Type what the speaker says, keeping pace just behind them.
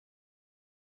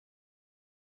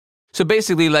So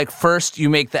basically, like, first you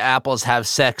make the apples have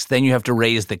sex, then you have to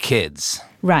raise the kids.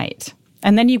 Right.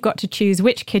 And then you've got to choose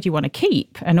which kid you want to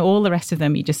keep, and all the rest of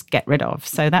them you just get rid of.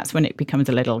 So that's when it becomes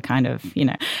a little kind of,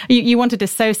 you want to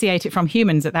dissociate it from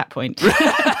humans at that point.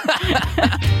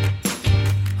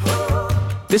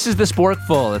 This is The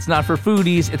Sporkful. It's not for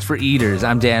foodies, it's for eaters.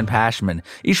 I'm Dan Pashman.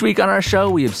 Each week on our show,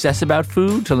 we obsess about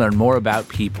food to learn more about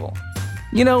people.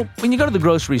 You know, when you go to the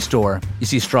grocery store, you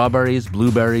see strawberries,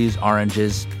 blueberries,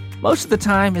 oranges. Most of the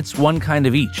time, it's one kind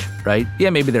of each, right? Yeah,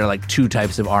 maybe there are like 2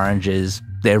 types of oranges.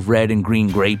 They have red and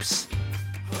green grapes.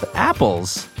 But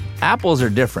apples are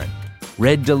different.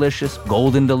 Red Delicious,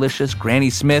 Golden Delicious,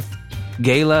 Granny Smith,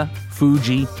 Gala,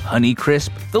 Fuji, Honey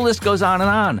Crisp. The list goes on and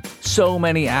on. So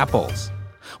many apples.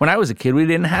 When I was a kid, we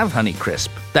didn't have Honey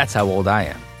Crisp. That's how old I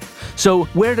am. So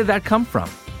where did that come from?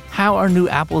 How are new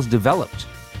apples developed?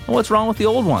 And what's wrong with the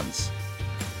old ones?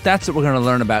 That's what we're going to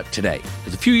learn about today.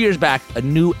 Because a few years back, a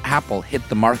new apple hit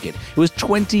the market. It was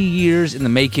 20 years in the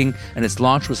making, and its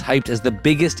launch was hyped as the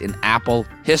biggest in Apple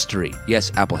history.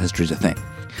 Yes, Apple history is a thing.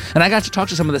 And I got to talk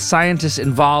to some of the scientists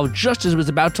involved just as it was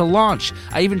about to launch.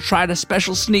 I even tried a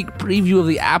special sneak preview of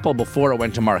the apple before it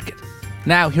went to market.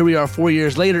 Now, here we are 4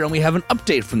 years later, and we have an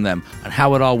update from them on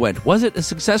how it all went. Was it as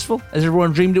successful as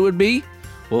everyone dreamed it would be?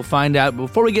 We'll find out. But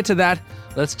before we get to that,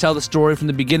 let's tell the story from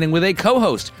the beginning with a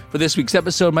co-host for this week's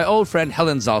episode, my old friend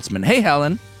Helen Zaltzman. Hey,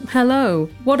 Helen. Hello.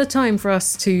 What a time for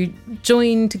us to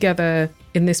join together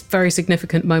in this very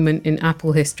significant moment in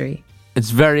Apple history.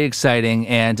 It's very exciting,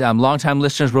 and longtime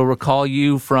listeners will recall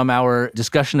you from our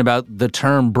discussion about the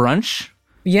term brunch.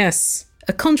 Yes,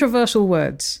 a controversial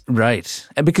word. Right.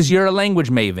 And because you're a language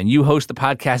maven, you host the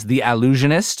podcast The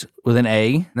Allusionist with an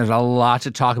A. There's a lot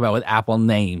to talk about with Apple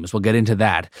names. We'll get into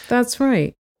that. That's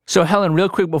right. So, Helen, real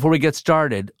quick before we get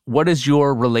started, what is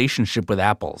your relationship with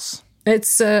apples?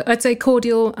 It's, I'd say,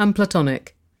 cordial and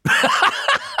platonic.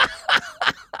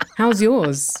 How's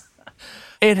yours?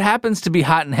 It happens to be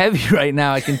hot and heavy right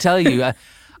now, I can tell you.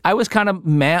 I was kind of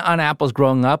meh on apples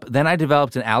growing up. Then I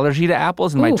developed an allergy to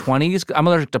apples in my 20s. I'm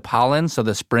allergic to pollen, so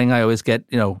the spring I always get,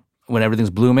 when everything's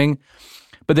blooming.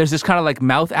 But there's this kind of like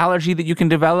mouth allergy that you can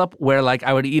develop where like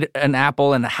I would eat an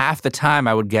apple and half the time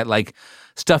I would get like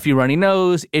stuffy runny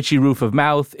nose, itchy roof of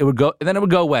mouth. It would go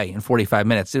away in 45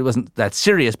 minutes. It wasn't that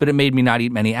serious, but it made me not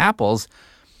eat many apples.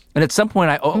 And at some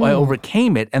point I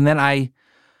overcame it, and then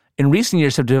in recent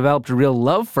years have developed a real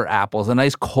love for apples. A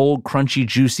nice cold, crunchy,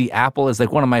 juicy apple is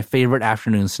like one of my favorite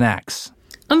afternoon snacks.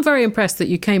 I'm very impressed that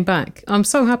you came back. I'm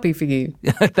so happy for you.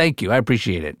 Thank you. I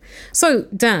appreciate it. So,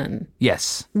 Dan.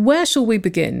 Yes. Where shall we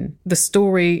begin the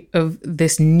story of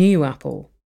this new apple?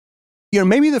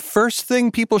 Maybe the first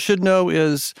thing people should know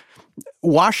is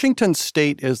Washington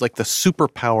State is like the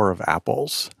superpower of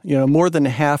apples. More than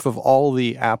half of all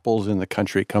the apples in the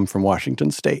country come from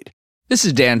Washington State. This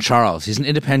is Dan Charles. He's an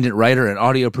independent writer and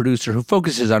audio producer who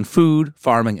focuses on food,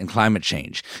 farming, and climate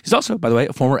change. He's also, by the way,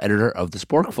 a former editor of The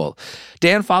Sporkful.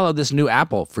 Dan followed this new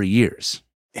apple for years.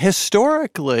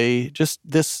 Historically,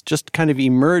 this kind of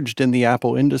emerged in the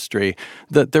apple industry,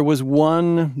 that there was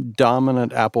one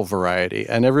dominant apple variety,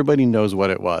 and everybody knows what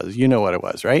it was. You know what it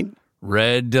was, right?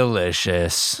 Red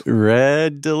Delicious.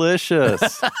 Red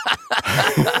Delicious.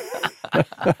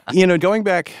 Going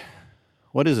back,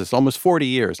 what is this, almost 40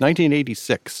 years,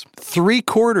 1986,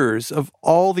 3/4 of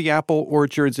all the apple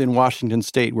orchards in Washington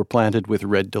State were planted with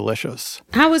Red Delicious.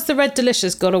 How has the Red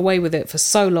Delicious got away with it for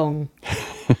so long?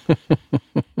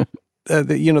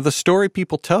 The story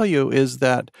people tell you is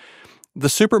that the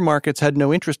supermarkets had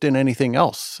no interest in anything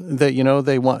else.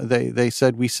 They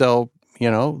said, we sell,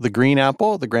 the green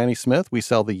apple, the Granny Smith, we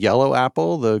sell the yellow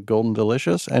apple, the Golden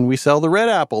Delicious, and we sell the red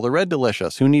apple, the Red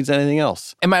Delicious. Who needs anything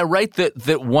else? Am I right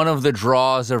that one of the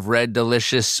draws of Red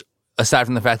Delicious, aside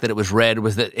from the fact that it was red,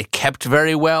 was that it kept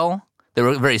very well? They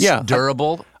were very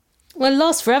durable? Well, it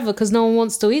lasts forever because no one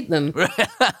wants to eat them.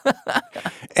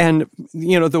 And,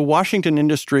 the Washington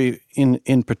industry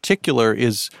in particular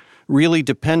is really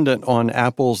dependent on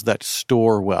apples that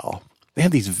store well. They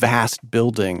have these vast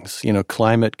buildings,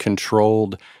 climate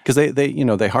controlled, because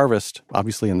they harvest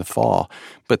obviously in the fall,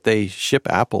 but they ship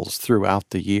apples throughout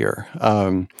the year.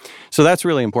 So that's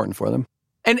really important for them.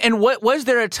 And what was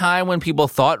there a time when people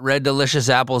thought Red Delicious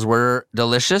apples were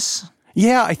delicious?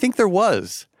 Yeah, I think there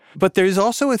was. But there's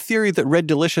also a theory that Red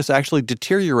Delicious actually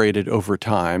deteriorated over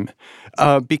time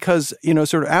because,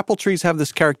 sort of apple trees have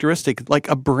this characteristic, like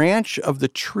a branch of the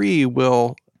tree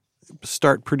will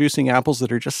start producing apples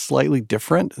that are just slightly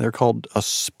different. They're called a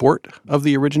sport of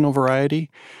the original variety.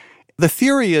 The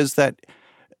theory is that,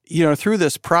 through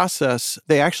this process,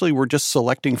 they actually were just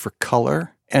selecting for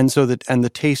color, and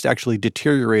the taste actually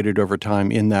deteriorated over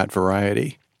time in that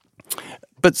variety.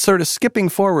 But sort of skipping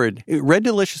forward, Red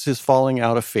Delicious is falling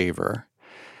out of favor,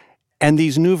 and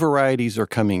these new varieties are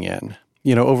coming in.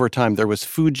 You know, over time, there was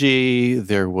Fuji,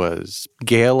 there was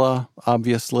Gala,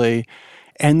 obviously.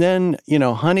 And then, you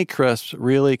know, Honeycrisp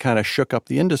really kind of shook up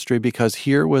the industry because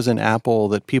here was an apple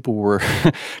that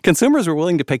consumers were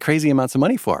willing to pay crazy amounts of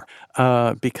money for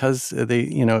because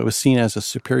it was seen as a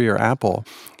superior apple.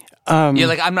 I'm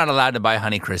not allowed to buy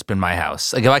Honeycrisp in my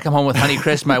house. Like, if I come home with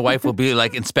Honeycrisp, my wife will be,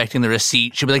 like, inspecting the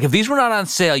receipt. She'll be like, if these were not on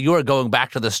sale, you are going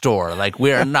back to the store. Like, we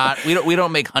don't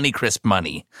make Honeycrisp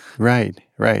money.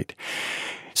 Right.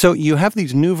 So you have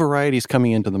these new varieties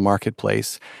coming into the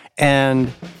marketplace,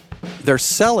 and they're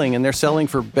selling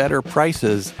for better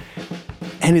prices.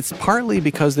 And it's partly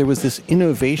because there was this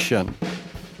innovation.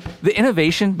 The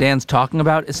innovation Dan's talking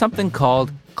about is something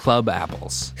called club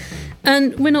apples.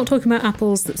 And we're not talking about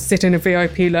apples that sit in a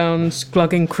VIP lounge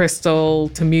glugging crystal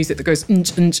to music that goes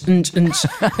inch.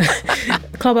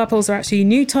 Club apples are actually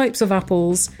new types of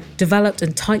apples developed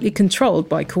and tightly controlled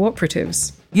by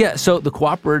cooperatives. Yeah, so the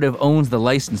cooperative owns the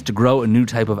license to grow a new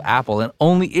type of apple and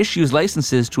only issues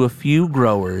licenses to a few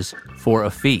growers for a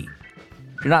fee.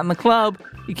 If you're not in the club,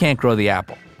 you can't grow the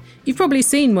apple. You've probably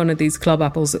seen one of these club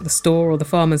apples at the store or the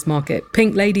farmer's market.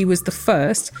 Pink Lady was the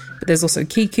first, but there's also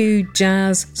Kiku,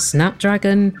 Jazz,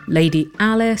 Snapdragon, Lady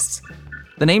Alice.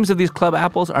 The names of these club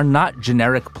apples are not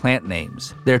generic plant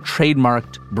names. They're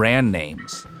trademarked brand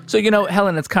names. So, you know,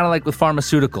 Helen, it's kind of like with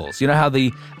pharmaceuticals. You know how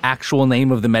the actual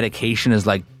name of the medication is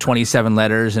like 27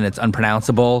 letters and it's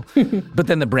unpronounceable, but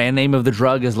then the brand name of the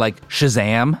drug is like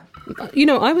Shazam? You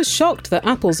know, I was shocked that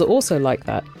apples are also like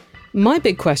that. My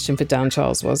big question for Dan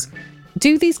Charles was,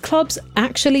 do these clubs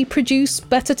actually produce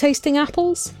better tasting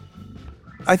apples?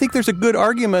 I think there's a good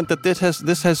argument that this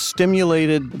has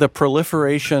stimulated the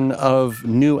proliferation of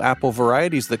new apple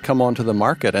varieties that come onto the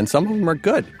market, and some of them are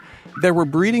good. There were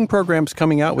breeding programs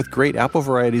coming out with great apple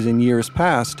varieties in years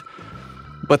past,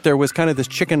 but there was kind of this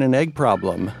chicken and egg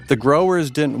problem. The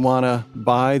growers didn't want to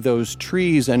buy those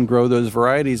trees and grow those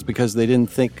varieties because they didn't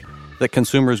think that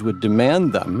consumers would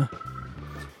demand them.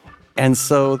 And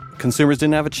so consumers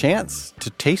didn't have a chance to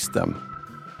taste them.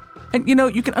 And, you know,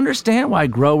 you can understand why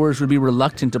growers would be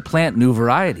reluctant to plant new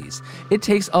varieties. It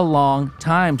takes a long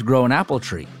time to grow an apple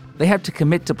tree. They have to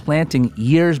commit to planting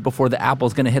years before the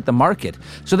apple's going to hit the market,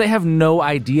 so they have no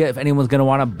idea if anyone's going to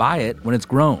want to buy it when it's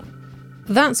grown.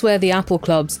 That's where the apple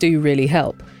clubs do really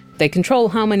help. They control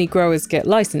how many growers get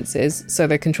licenses, so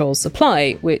they control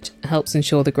supply, which helps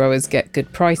ensure the growers get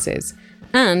good prices.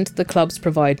 And the clubs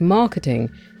provide marketing.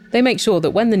 They make sure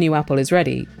that when the new apple is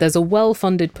ready, there's a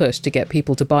well-funded push to get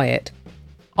people to buy it.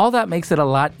 All that makes it a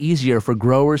lot easier for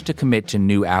growers to commit to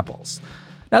new apples.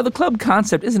 Now, the club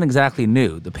concept isn't exactly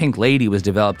new. The Pink Lady was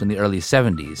developed in the early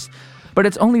 70s. But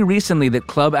it's only recently that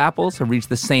club apples have reached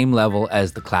the same level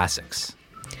as the classics.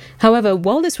 However,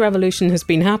 while this revolution has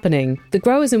been happening, the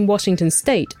growers in Washington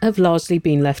state have largely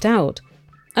been left out.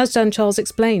 As Dan Charles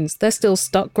explains, they're still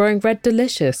stuck growing Red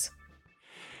Delicious.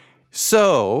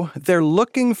 So they're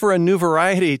looking for a new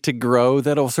variety to grow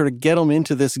that'll sort of get them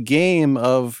into this game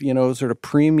of, you know, sort of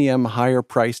premium,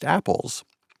 higher-priced apples.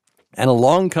 And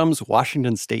along comes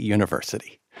Washington State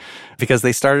University because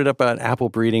they started up an apple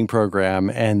breeding program,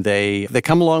 and they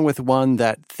come along with one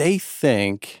that they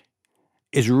think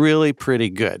is really pretty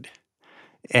good.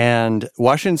 And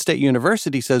Washington State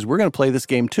University says, we're going to play this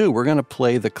game too. We're going to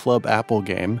play the club apple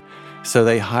game. So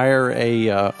they hire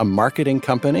a marketing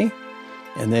company,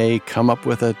 and they come up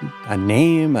with a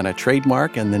name and a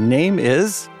trademark, and the name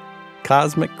is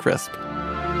Cosmic Crisp.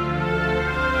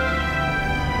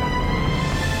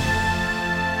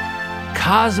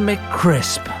 Cosmic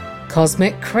Crisp.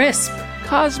 Cosmic Crisp.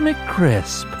 Cosmic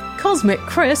Crisp. Cosmic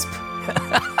Crisp.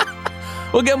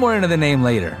 We'll get more into the name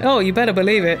later. Oh, you better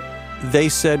believe it. They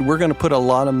said, we're going to put a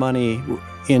lot of money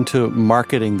into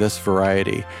marketing this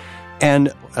variety.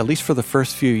 And at least for the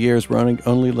first few years, we're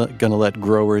only going to let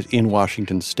growers in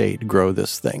Washington State grow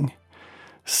this thing.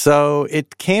 So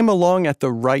it came along at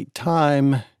the right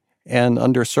time and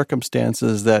under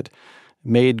circumstances that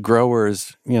made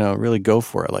growers, you know, really go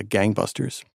for it like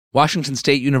gangbusters. Washington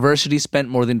State University spent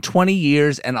more than 20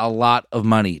 years and a lot of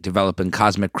money developing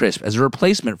Cosmic Crisp as a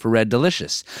replacement for Red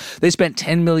Delicious. They spent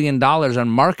 $10 million on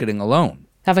marketing alone.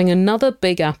 Having another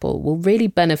big apple will really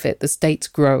benefit the state's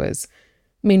growers.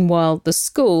 Meanwhile, the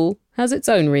school has its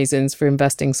own reasons for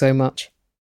investing so much.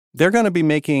 They're going to be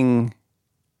making,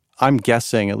 I'm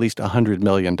guessing, at least $100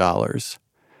 million.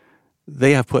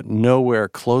 They have put nowhere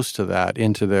close to that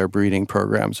into their breeding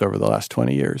programs over the last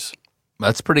 20 years.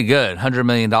 That's pretty good, $100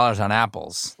 million on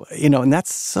apples. You know, and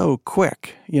that's so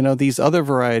quick. You know, these other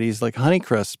varieties like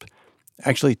Honeycrisp,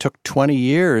 actually took 20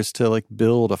 years to like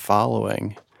build a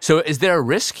following. So is there a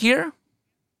risk here?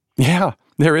 Yeah,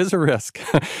 there is a risk.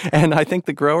 And I think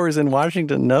the growers in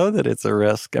Washington know that it's a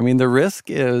risk. I mean, the risk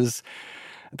is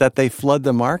that they flood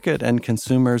the market and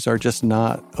consumers are just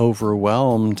not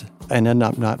overwhelmed and end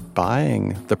up not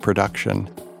buying the production.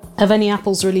 Have any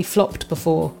apples really flopped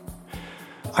before?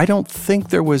 I don't think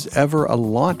there was ever a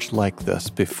launch like this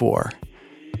before.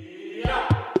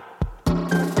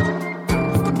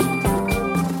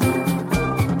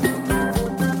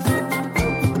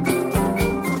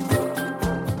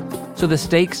 So the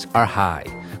stakes are high.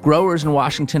 Growers in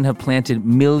Washington have planted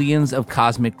millions of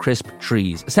Cosmic Crisp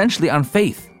trees, essentially on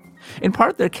faith. In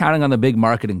part, they're counting on the big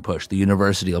marketing push the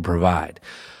university will provide.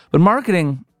 But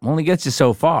marketing only gets you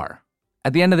so far.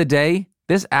 At the end of the day,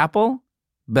 this apple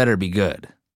better be good.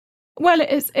 Well,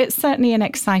 it's certainly an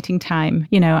exciting time.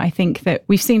 You know, I think that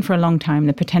we've seen for a long time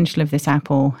the potential of this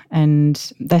apple,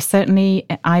 and there's certainly,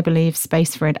 I believe,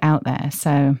 space for it out there.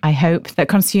 So I hope that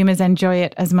consumers enjoy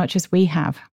it as much as we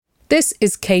have. This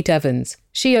is Kate Evans.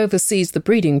 She oversees the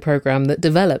breeding program that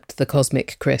developed the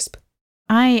Cosmic Crisp.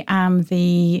 I am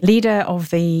the leader of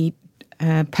the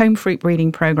pome fruit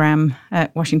breeding program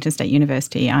at Washington State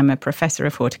University. I'm a professor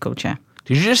of horticulture.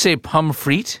 Did you just say pome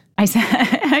fruit? I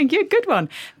said, good one.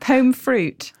 Pome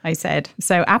fruit, I said.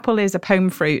 So apple is a pome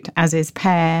fruit, as is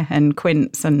pear and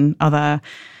quince and other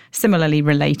similarly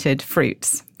related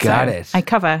fruits. Got it. I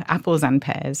cover apples and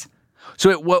pears.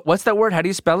 So what's that word? How do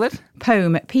you spell it?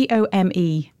 Pome,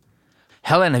 P-O-M-E.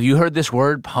 Helen, have you heard this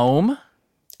word, pome?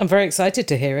 I'm very excited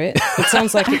to hear it. It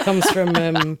sounds like it comes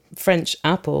from French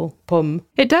apple, pomme.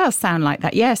 It does sound like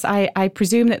that. Yes, I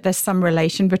presume that there's some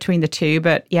relation between the two,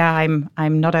 but yeah,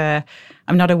 I'm not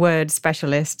a word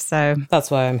specialist, so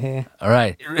that's why I'm here. All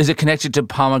right. Is it connected to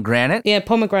pomegranate? Yeah,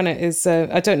 pomegranate is.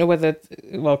 I don't know whether.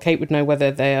 Well, Kate would know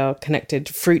whether they are connected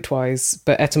fruit-wise,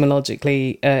 but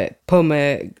etymologically,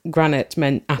 pomegranate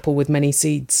meant apple with many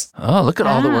seeds. Oh, look at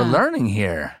all that we're learning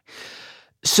here.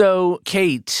 So,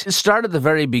 Kate, start at the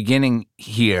very beginning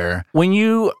here. When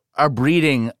you are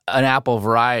breeding an apple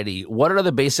variety, what are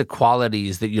the basic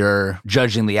qualities that you're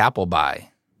judging the apple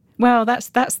by? Well, that's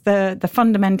the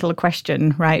fundamental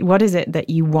question, right? What is it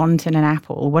that you want in an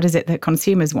apple? What is it that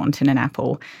consumers want in an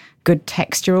apple? Good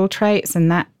textural traits,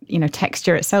 and that,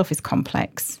 texture itself is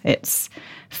complex. It's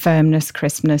firmness,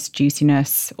 crispness,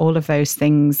 juiciness, all of those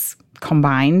things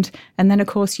combined. And then, of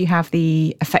course, you have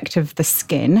the effect of the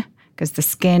skin, because the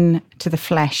skin to the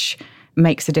flesh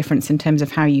makes a difference in terms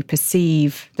of how you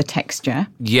perceive the texture.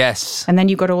 Yes. And then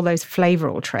you've got all those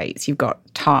flavoral traits. You've got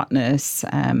tartness,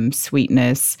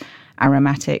 sweetness,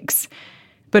 aromatics,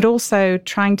 but also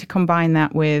trying to combine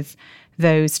that with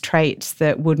those traits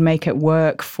that would make it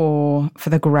work for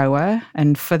the grower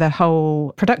and for the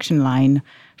whole production line.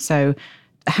 So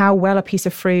how well a piece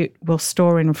of fruit will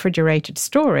store in refrigerated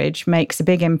storage makes a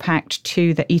big impact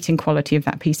to the eating quality of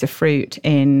that piece of fruit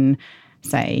in,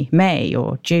 say, May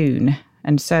or June.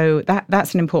 And so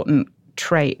that's an important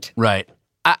trait. Right.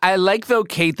 I like, though,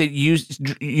 Kate, that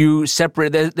you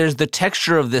separate, there's the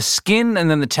texture of the skin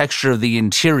and then the texture of the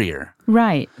interior.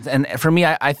 Right. And for me,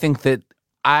 I think that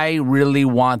I really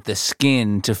want the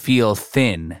skin to feel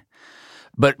thin,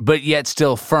 but yet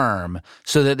still firm,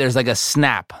 so that there's like a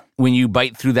snap when you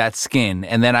bite through that skin.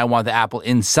 And then I want the apple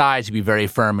inside to be very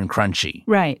firm and crunchy.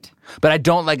 Right. But I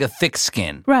don't like a thick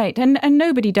skin. Right. And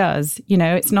nobody does.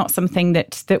 It's not something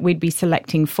that we'd be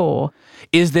selecting for.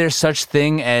 Is there such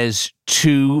thing as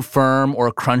too firm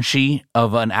or crunchy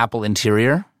of an apple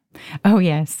interior? Oh,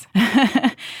 yes.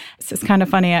 It's kind of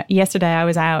funny. Yesterday, I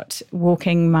was out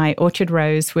walking my orchard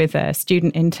rows with a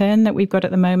student intern that we've got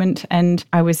at the moment, and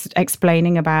I was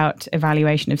explaining about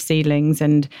evaluation of seedlings.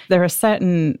 And there are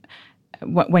certain,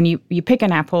 when you pick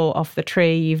an apple off the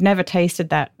tree, you've never tasted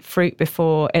that fruit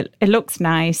before. It looks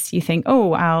nice. You think,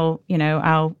 oh, I'll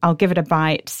give it a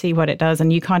bite, see what it does,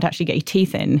 and you can't actually get your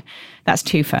teeth in. That's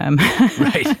too firm.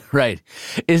 Right.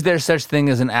 Is there such thing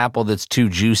as an apple that's too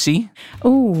juicy?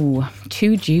 Oh,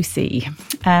 too juicy.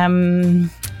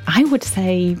 I would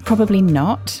say probably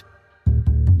not.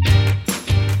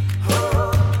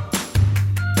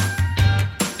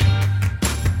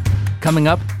 Coming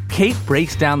up, Kate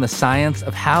breaks down the science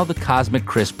of how the Cosmic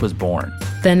Crisp was born.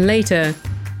 Then later,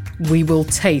 we will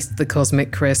taste the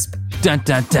Cosmic Crisp. Dun,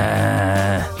 dun,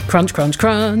 dun. Crunch, crunch,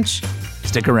 crunch.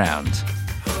 Stick around.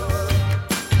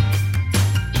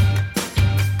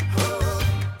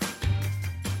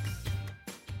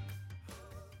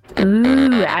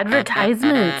 Ooh,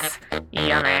 advertisements.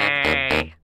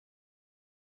 Yummy.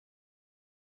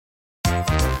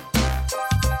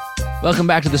 Welcome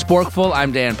back to The Sporkful.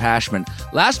 I'm Dan Pashman.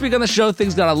 Last week on the show,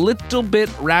 things got a little bit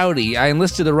rowdy. I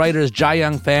enlisted the writers Jia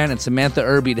Young Fan and Samantha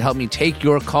Irby to help me take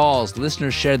your calls. The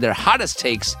listeners shared their hottest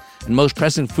takes and most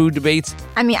pressing food debates.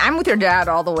 I mean, I'm with your dad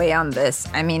all the way on this.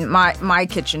 I mean, my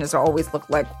kitchen has always looked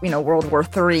like, World War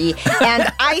III.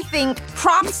 And I think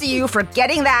props to you for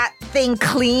getting that thing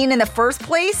clean in the first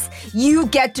place. You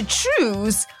get to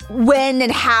choose when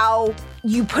and how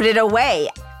you put it away.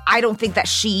 I don't think that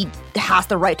she has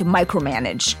the right to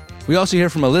micromanage. We also hear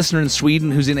from a listener in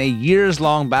Sweden who's in a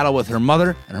years-long battle with her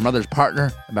mother and her mother's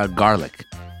partner about garlic.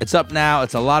 It's up now.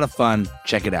 It's a lot of fun.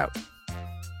 Check it out.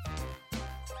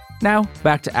 Now,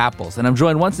 back to apples. And I'm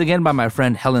joined once again by my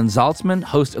friend Helen Zaltzman,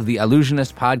 host of the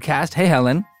Allusionist podcast. Hey,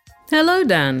 Helen. Hello,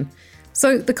 Dan.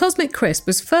 So the Cosmic Crisp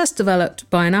was first developed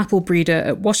by an apple breeder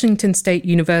at Washington State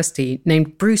University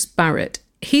named Bruce Barrett.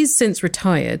 He's since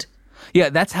retired. Yeah,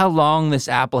 that's how long this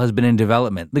apple has been in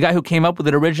development. The guy who came up with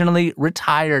it originally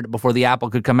retired before the apple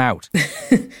could come out.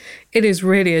 It is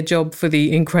really a job for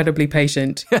the incredibly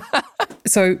patient.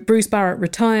 So Bruce Barrett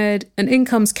retired, and in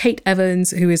comes Kate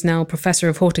Evans, who is now Professor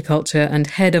of Horticulture and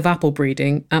Head of Apple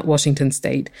Breeding at Washington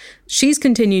State. She's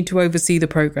continued to oversee the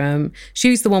program.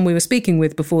 She's the one we were speaking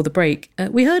with before the break.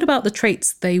 We heard about the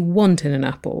traits they want in an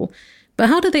apple, but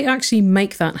how do they actually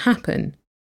make that happen?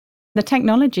 The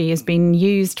technology has been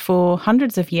used for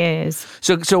hundreds of years.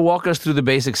 So walk us through the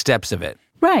basic steps of it.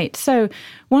 Right. So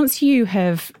once you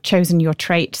have chosen your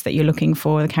traits that you're looking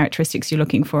for, the characteristics you're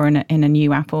looking for in a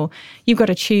new apple, you've got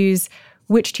to choose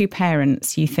which two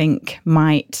parents you think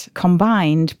might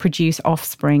combined produce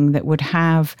offspring that would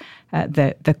have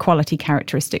the quality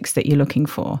characteristics that you're looking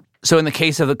for. So in the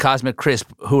case of the Cosmic Crisp,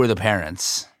 who are the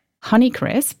parents?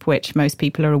 Honeycrisp, which most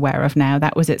people are aware of now,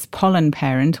 that was its pollen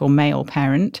parent or male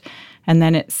parent. And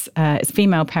then its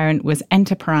female parent was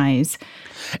Enterprise.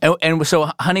 And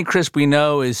so Honeycrisp, we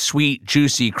know, is sweet,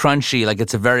 juicy, crunchy, like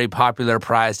it's a very popular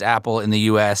prized apple in the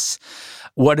U.S.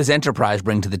 What does Enterprise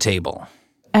bring to the table?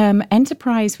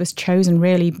 Enterprise was chosen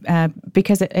really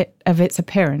because of its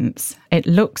appearance. It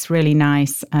looks really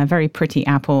nice, a very pretty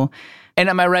apple. And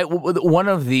am I right? One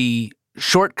of the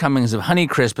shortcomings of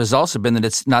Honeycrisp has also been that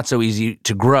it's not so easy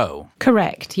to grow.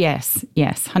 Correct, yes.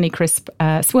 Honeycrisp,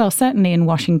 certainly in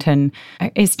Washington,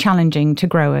 is challenging to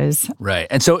growers. Right.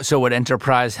 And so would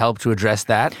Enterprise help to address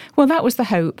that? Well, that was the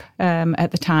hope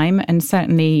at the time, and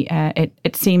certainly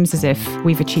it seems as if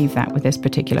we've achieved that with this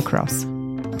particular cross.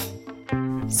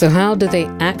 So how do they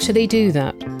actually do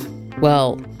that?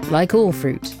 Well, like all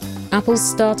fruit, apples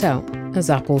start out as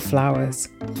apple flowers.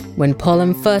 When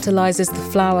pollen fertilizes the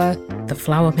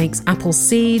flower makes apple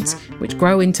seeds, which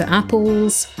grow into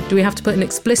apples. Do we have to put an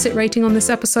explicit rating on this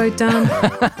episode, Dan?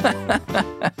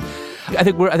 I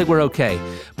think we're okay.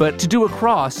 But to do a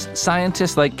cross,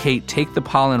 scientists like Kate take the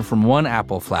pollen from one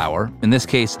apple flower, in this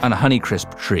case on a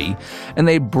Honeycrisp tree, and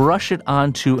they brush it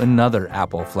onto another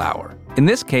apple flower, in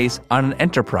this case on an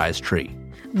Enterprise tree.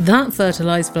 That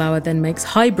fertilized flower then makes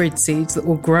hybrid seeds that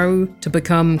will grow to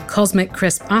become Cosmic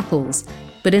Crisp apples.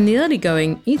 But in the early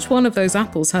going, each one of those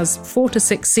apples has 4 to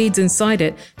 6 seeds inside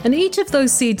it, and each of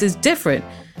those seeds is different.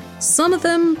 Some of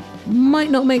them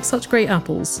might not make such great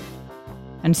apples.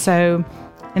 And so,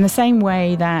 in the same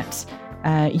way that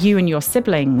you and your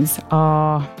siblings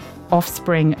are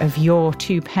offspring of your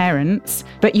two parents,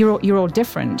 but you're all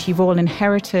different. You've all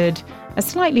inherited a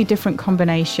slightly different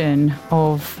combination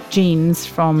of genes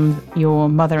from your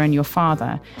mother and your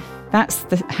father. That's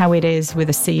how it is with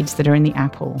the seeds that are in the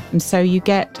apple. And so you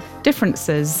get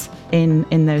differences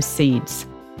in those seeds.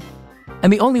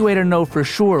 And the only way to know for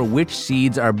sure which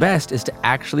seeds are best is to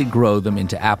actually grow them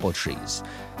into apple trees.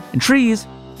 And trees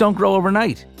don't grow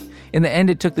overnight. In the end,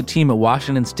 it took the team at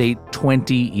Washington State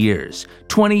 20 years.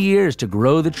 20 years to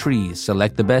grow the trees,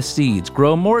 select the best seeds,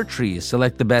 grow more trees,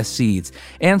 select the best seeds,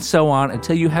 and so on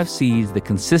until you have seeds that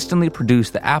consistently produce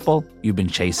the apple you've been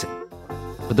chasing.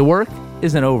 But the work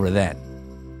isn't over then.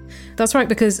 That's right,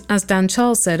 because as Dan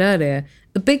Charles said earlier,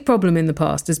 the big problem in the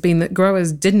past has been that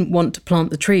growers didn't want to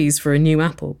plant the trees for a new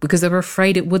apple because they were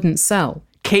afraid it wouldn't sell.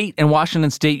 Kate and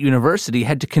Washington State University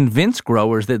had to convince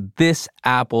growers that this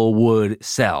apple would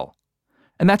sell.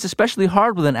 And that's especially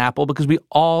hard with an apple because we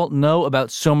all know about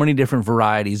so many different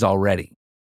varieties already.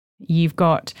 You've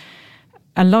got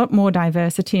a lot more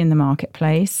diversity in the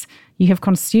marketplace. You have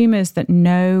consumers that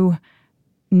know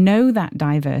that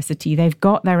diversity. They've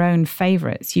got their own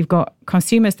favorites. You've got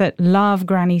consumers that love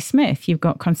Granny Smith. You've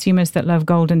got consumers that love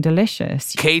Golden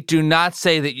Delicious. Kate, do not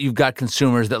say that you've got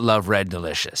consumers that love Red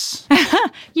Delicious.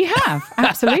 You have,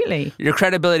 absolutely. Your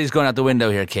credibility is going out the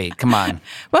window here, Kate. Come on.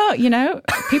 Well,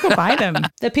 people buy them.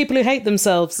 They're people who hate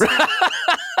themselves.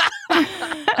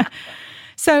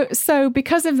 So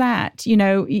because of that,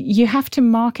 you have to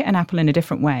market an apple in a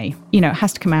different way. It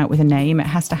has to come out with a name. It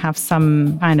has to have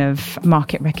some kind of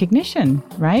market recognition,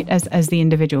 right? As the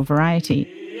individual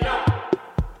variety.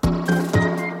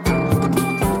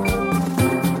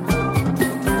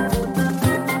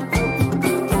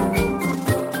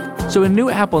 So a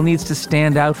new apple needs to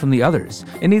stand out from the others.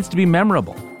 It needs to be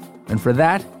memorable. And for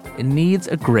that, it needs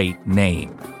a great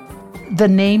name. The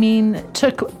naming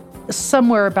took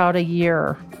somewhere about a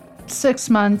year, 6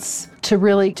 months to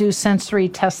really do sensory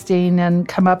testing and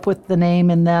come up with the name,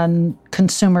 and then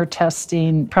consumer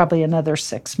testing, probably another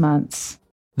 6 months.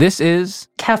 This is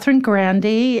Catherine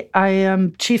Grandy. I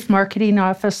am Chief Marketing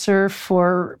Officer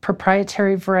for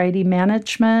Proprietary Variety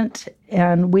Management,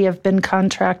 and we have been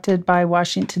contracted by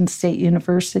Washington State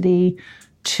University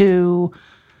to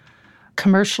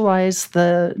commercialize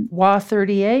the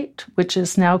WA38, which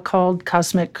is now called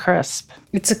Cosmic Crisp.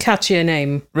 It's a catchier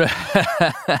name.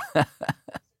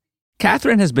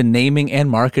 Catherine has been naming and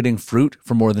marketing fruit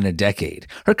for more than a decade.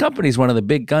 Her company's one of the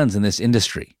big guns in this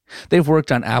industry. They've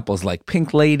worked on apples like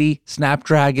Pink Lady,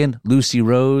 Snapdragon, Lucy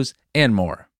Rose, and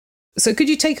more. So could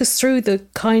you take us through the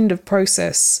kind of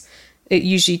process it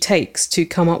usually takes to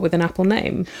come up with an apple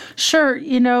name? Sure.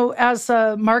 As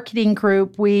a marketing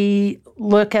group, we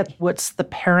look at what's the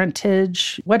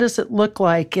parentage, what does it look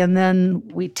like, and then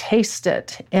we taste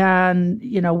it. And,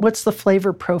 what's the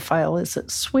flavor profile? Is it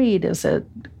sweet? Is it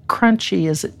crunchy?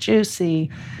 Is it juicy?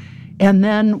 And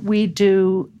then we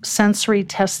do sensory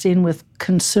testing with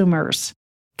consumers.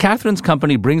 Catherine's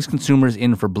company brings consumers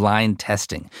in for blind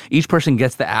testing. Each person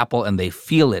gets the apple and they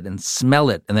feel it and smell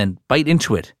it and then bite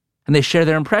into it. And they share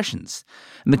their impressions.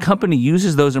 And the company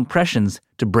uses those impressions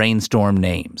to brainstorm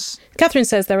names. Catherine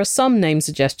says there are some name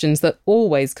suggestions that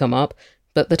always come up,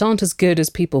 but that aren't as good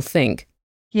as people think.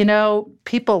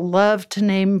 People love to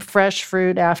name fresh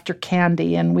fruit after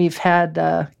candy, and we've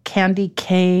had candy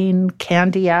cane,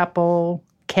 candy apple,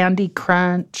 candy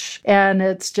crunch, and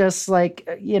it's just like,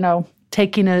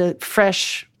 taking a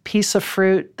fresh piece of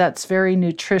fruit that's very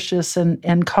nutritious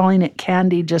and calling it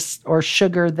candy or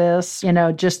sugar this,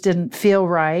 just didn't feel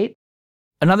right.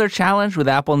 Another challenge with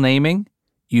apple naming,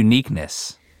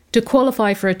 uniqueness. To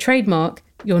qualify for a trademark,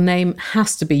 your name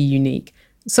has to be unique.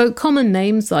 So common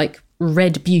names like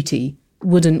Red Beauty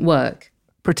wouldn't work.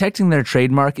 Protecting their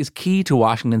trademark is key to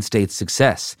Washington State's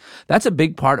success. That's a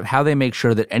big part of how they make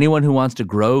sure that anyone who wants to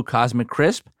grow Cosmic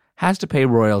Crisp has to pay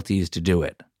royalties to do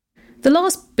it. The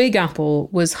last big apple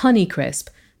was Honeycrisp,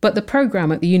 but the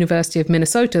program at the University of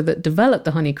Minnesota that developed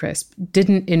the Honeycrisp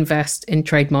didn't invest in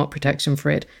trademark protection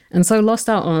for it, and so lost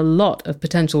out on a lot of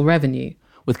potential revenue.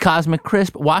 With Cosmic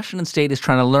Crisp, Washington State is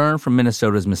trying to learn from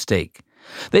Minnesota's mistake.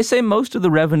 They say most of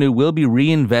the revenue will be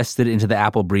reinvested into the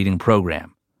apple breeding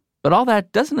program. But all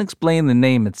that doesn't explain the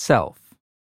name itself.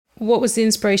 What was the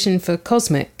inspiration for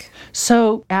Cosmic?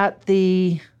 So at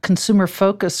the consumer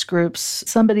focus groups,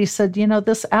 somebody said,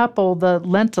 this apple, the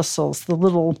lenticels, the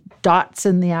little dots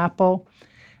in the apple,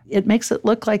 it makes it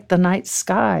look like the night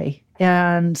sky.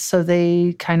 And so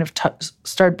they kind of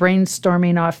started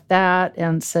brainstorming off that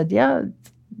and said, yeah,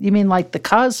 you mean like the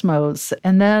cosmos?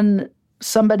 And then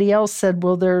somebody else said,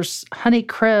 well, there's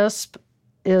Honeycrisp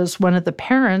is one of the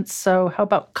parents, so how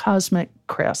about Cosmic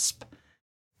Crisp?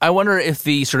 I wonder if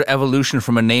the sort of evolution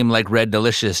from a name like Red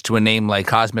Delicious to a name like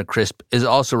Cosmic Crisp is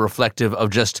also reflective of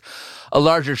just a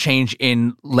larger change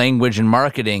in language and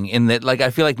marketing, in that, I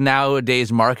feel like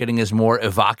nowadays marketing is more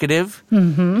evocative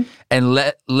and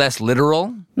less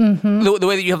literal. Mm-hmm. The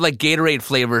way that you have Gatorade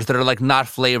flavors that are not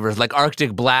flavors, like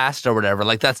Arctic Blast or whatever,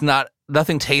 that's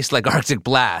nothing tastes like Arctic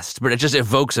Blast, but it just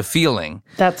evokes a feeling.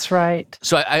 That's right.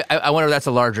 So I wonder if that's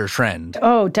a larger trend.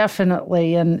 Oh,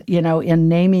 definitely. And, in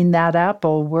naming that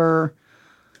apple, we're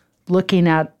looking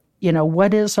at,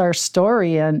 what is our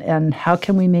story and how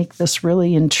can we make this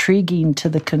really intriguing to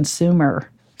the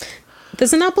consumer?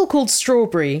 There's an apple called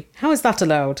Strawberry. How is that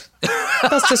allowed?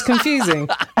 That's just confusing.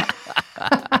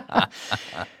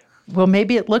 Well,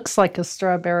 maybe it looks like a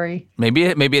strawberry. Maybe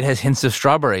it has hints of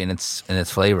strawberry in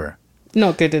its flavor.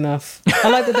 Not good enough. I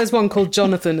like that there's one called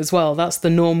Jonathan as well. That's the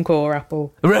Normcore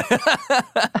apple.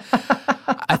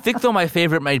 I think, though, my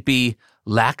favorite might be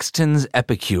Laxton's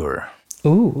Epicure.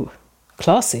 Ooh,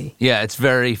 classy. Yeah, it's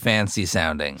very fancy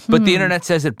sounding. But the internet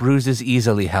says it bruises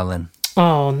easily, Helen.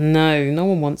 Oh, no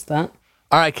one wants that.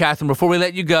 All right, Catherine, before we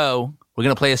let you go, we're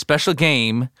going to play a special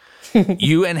game.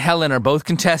 You and Helen are both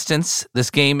contestants. This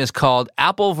game is called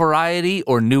Apple Variety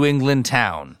or New England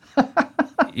Town.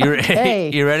 You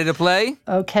ready to play?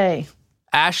 Okay.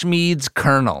 Ashmead's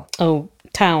Kernel. Oh,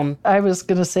 town. I was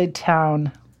going to say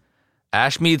town.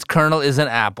 Ashmead's Kernel is an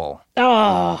apple.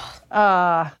 Oh.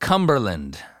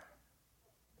 Cumberland.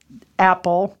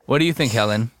 Apple. What do you think,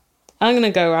 Helen? I'm going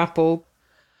to go apple.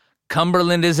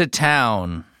 Cumberland is a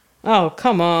town. Oh,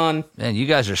 come on. Man, you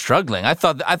guys are struggling. I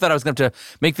thought I was going to have to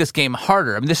make this game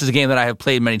harder. I mean, this is a game that I have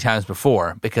played many times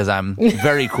before because I'm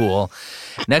very cool.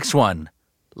 Next one,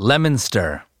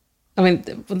 Leominster. I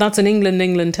mean, that's an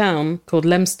England town called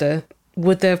Leominster.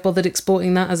 Would they have bothered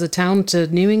exporting that as a town to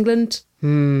New England?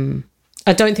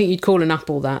 I don't think you'd call an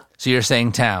apple that. So you're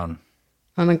saying town.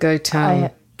 I'm going to go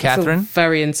town. Catherine? I feel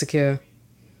very insecure.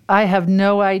 I have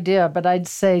no idea, but I'd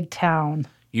say town.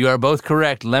 You are both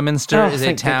correct. Leominster is a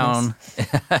thank town.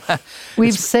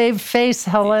 We've saved face,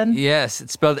 Helen. Yes,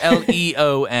 it's spelled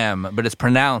Leom, but it's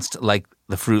pronounced like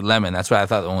the fruit lemon. That's why I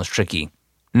thought that one was tricky.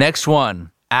 Next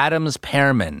one, Adams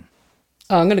Pearman.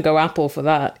 Oh, I'm going to go apple for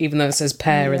that, even though it says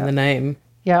pear in the name.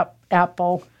 Yep,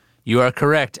 apple. You are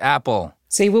correct, apple.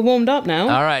 See, we're warmed up now.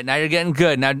 All right, now you're getting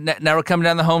good. Now we're coming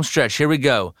down the home stretch. Here we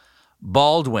go.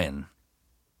 Baldwin.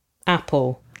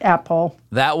 Apple. Apple.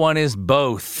 That one is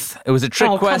both. It was a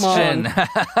trick question.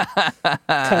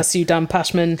 Curse you, Dan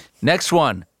Pashman. Next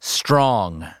one,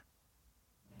 Strong.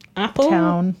 Apple?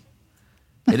 Town.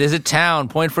 It is a town.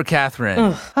 Point for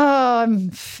Catherine. Oh,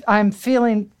 I'm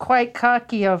feeling quite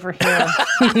cocky over here.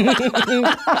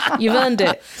 You've earned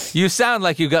it. You sound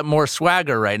like you got more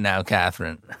swagger right now,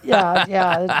 Catherine.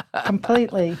 Yeah,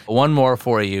 completely. One more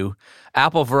for you.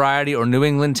 Apple variety or New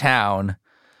England town,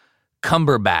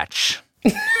 Cumberbatch.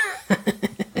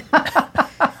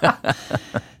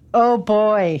 Oh,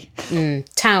 boy.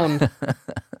 Town.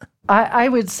 I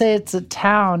would say it's a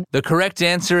town. The correct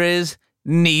answer is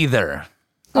neither.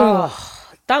 Oh,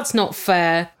 that's not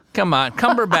fair. Come on,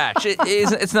 Cumberbatch.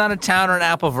 It's not a town or an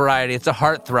apple variety. It's a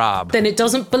heartthrob. Then it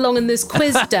doesn't belong in this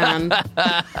quiz, Dan.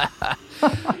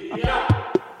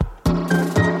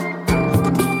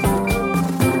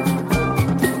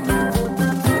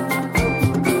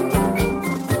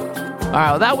 All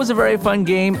right, well, that was a very fun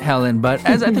game, Helen, but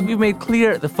as I think we've made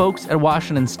clear, the folks at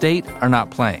Washington State are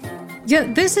not playing.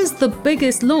 Yeah, this is the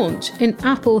biggest launch in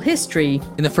Apple history.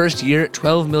 In the first year,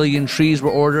 12 million trees were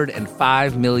ordered and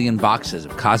 5 million boxes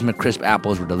of Cosmic Crisp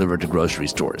apples were delivered to grocery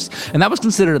stores. And that was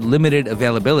considered limited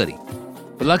availability.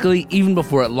 But luckily, even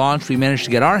before it launched, we managed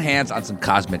to get our hands on some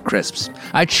Cosmic Crisps.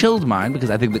 I chilled mine because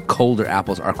I think that colder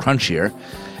apples are crunchier.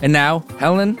 And now,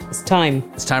 Helen, It's time.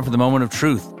 it's time for the moment of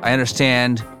truth. I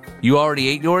understand you already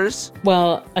ate yours?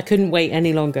 Well, I couldn't wait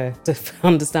any longer to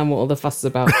understand what all the fuss is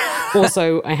about.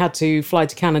 Also, I had to fly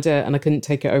to Canada and I couldn't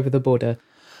take it over the border.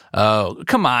 Oh,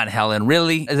 come on, Helen.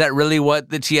 Really? Is that really what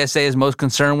the TSA is most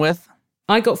concerned with?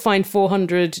 I got fined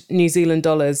 400 New Zealand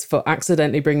dollars for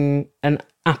accidentally bringing an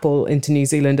apple into New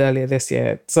Zealand earlier this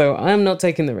year. So I'm not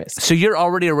taking the risk. So you're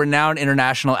already a renowned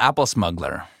international apple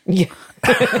smuggler. Yeah.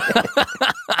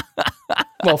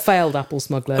 Well, failed apple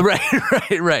smuggler.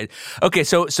 Right. Okay,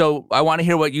 so I want to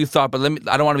hear what you thought, but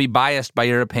I don't want to be biased by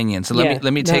your opinion. So let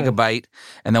me take a bite,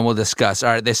 and then we'll discuss. All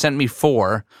right, they sent me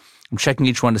 4. I'm checking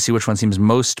each one to see which one seems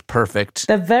most perfect.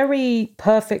 They're very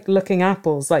perfect looking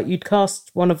apples. Like you'd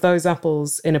cast one of those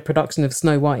apples in a production of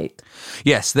Snow White.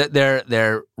 Yes,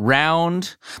 they're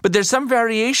round, but there's some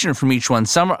variation from each one.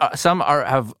 Some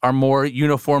are more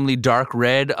uniformly dark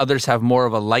red. Others have more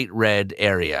of a light red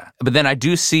area. But then I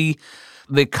do see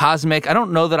the cosmic. I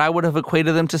don't know that I would have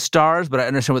equated them to stars, but I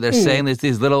understand what they're saying. There's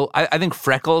these little. I think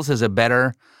freckles is a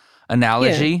better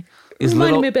analogy. Yeah.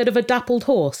 Reminded me a bit of a dappled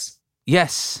horse.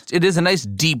 Yes, it is a nice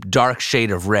deep dark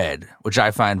shade of red, which I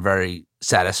find very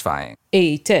satisfying.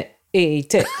 Eat it.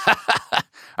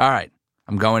 All right,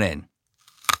 I'm going in.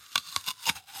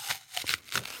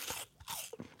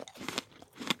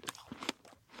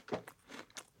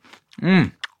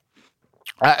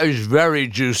 That is very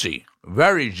juicy.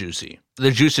 Very juicy.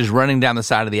 The juice is running down the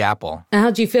side of the apple. And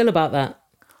how do you feel about that?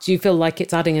 Do you feel like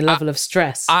it's adding a level of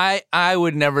stress? I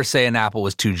would never say an apple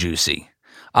was too juicy.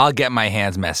 I'll get my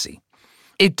hands messy.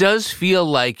 It does feel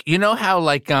like, you know how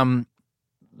like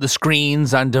the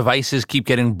screens on devices keep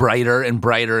getting brighter and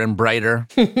brighter and brighter?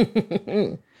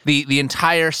 The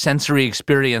entire sensory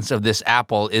experience of this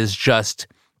apple is just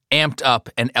amped up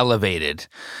and elevated.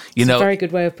 It's a very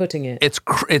good way of putting it. It's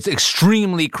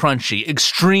extremely crunchy,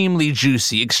 extremely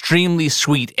juicy, extremely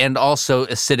sweet, and also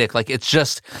acidic. Like it's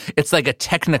like a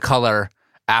Technicolor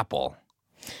apple.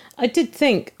 I did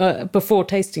think before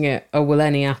tasting it, oh, will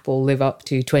any apple live up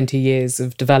to 20 years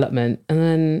of development? And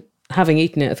then having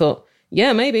eaten it, I thought,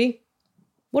 yeah, maybe.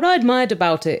 What I admired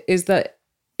about it is that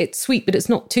it's sweet, but it's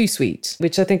not too sweet,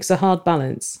 which I think is a hard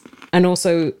balance. And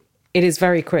also, it is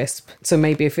very crisp. So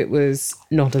maybe if it was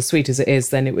not as sweet as it is,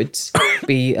 then it would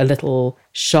be a little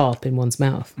sharp in one's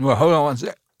mouth. Well, hold on one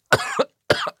sec.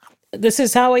 This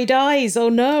is how he dies. Oh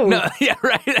no. No, yeah,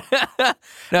 right.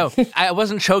 No, I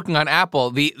wasn't choking on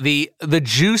apple. The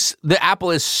juice, the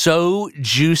apple is so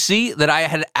juicy that I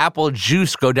had apple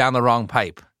juice go down the wrong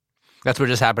pipe. That's what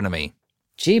just happened to me.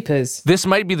 Jeepers. This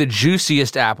might be the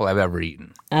juiciest apple I've ever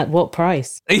eaten. At what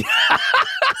price? It's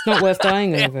not worth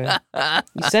dying over.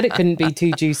 You said it couldn't be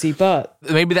too juicy, but...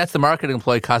 Maybe that's the marketing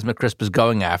ploy Cosmic Crisp is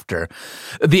going after.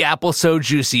 The apple so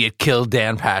juicy it killed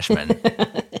Dan Pashman.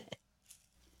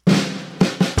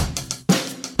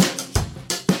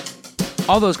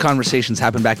 All those conversations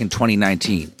happened back in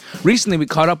 2019. Recently, we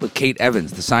caught up with Kate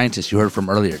Evans, the scientist you heard from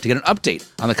earlier, to get an update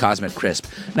on the Cosmic Crisp.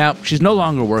 Now, she's no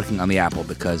longer working on the apple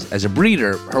because, as a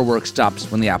breeder, her work stops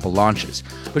when the apple launches.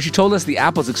 But she told us the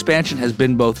apple's expansion has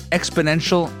been both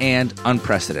exponential and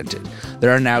unprecedented.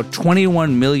 There are now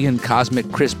 21 million Cosmic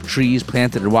Crisp trees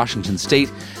planted in Washington state,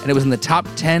 and it was in the top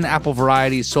 10 apple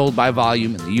varieties sold by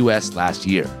volume in the U.S. last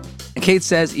year. And Kate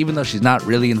says even though she's not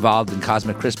really involved in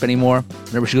Cosmic Crisp anymore,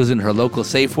 whenever she goes into her local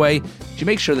Safeway, she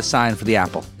makes sure the sign for the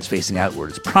apple is facing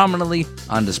outwards, prominently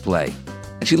on display.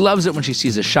 And she loves it when she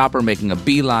sees a shopper making a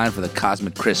beeline for the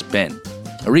Cosmic Crisp bin.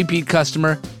 A repeat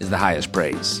customer is the highest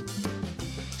praise.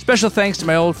 Special thanks to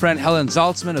my old friend Helen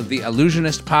Zaltzman of the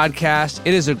Allusionist podcast.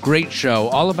 It is a great show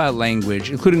all about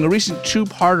language, including a recent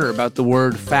two-parter about the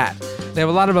word fat. They have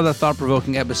a lot of other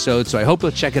thought-provoking episodes, so I hope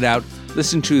you'll check it out.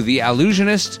 Listen to The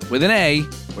Allusionist with an A,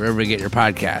 wherever you get your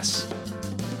podcasts.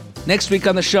 Next week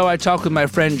on the show, I talk with my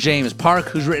friend James Park,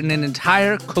 who's written an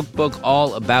entire cookbook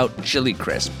all about Chili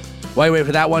Crisp. While you wait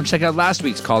for that one, check out last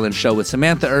week's call-in show with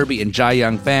Samantha Irby and Jai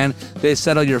Young Fan. They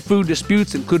settle your food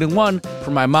disputes, including one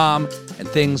for my mom, and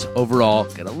things overall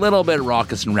get a little bit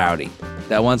raucous and rowdy.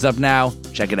 That one's up now.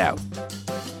 Check it out.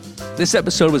 This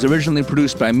episode was originally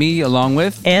produced by me, along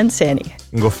with... and Sandy.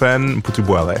 Ngofen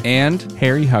Putubuele. And...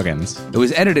 Harry Huggins. It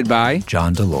was edited by...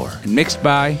 John Delore. And mixed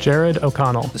by... Jared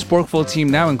O'Connell. The Sporkful team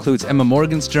now includes Emma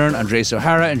Morgenstern, Andres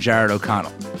O'Hara, and Jared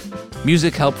O'Connell.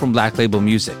 Music help from Black Label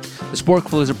Music. The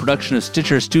Sporkful is a production of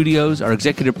Stitcher Studios. Our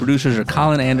executive producers are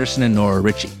Colin Anderson and Nora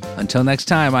Ritchie. Until next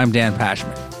time, I'm Dan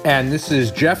Pashman. And this is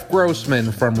Jeff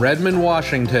Grossman from Redmond,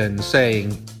 Washington,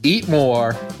 saying, eat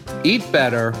more, eat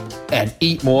better, and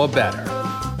eat more better.